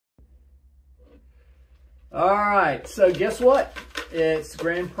All right, so guess what? It's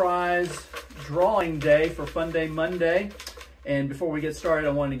grand prize drawing day for Funday Monday. And before we get started,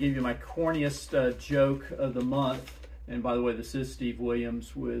 I wanted to give you my corniest joke of the month. And by the way, this is Steve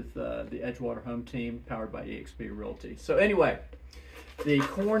Williams with the Edgewater Home Team, powered by eXp Realty. So anyway, the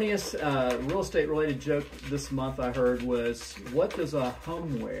corniest real estate related joke this month I heard was, what does a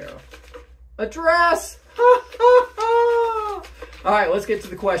hum wear? A dress! All right, let's get to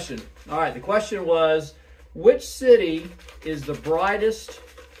the question. All right, the question was, which city is the brightest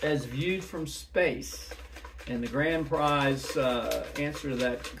as viewed from space? And the grand prize answer to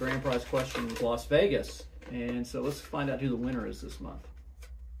that grand prize question was Las Vegas. And so let's find out who the winner is this month.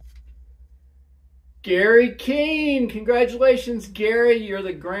 Gary Keene. Congratulations, Gary. You're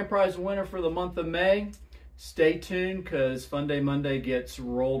the grand prize winner for the month of May. Stay tuned because Funday Monday gets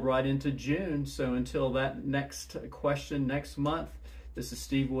rolled right into June. So until that next question next month, this is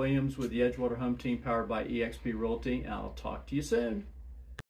Steve Williams with the Edgewater Home Team, powered by eXp Realty. I'll talk to you soon.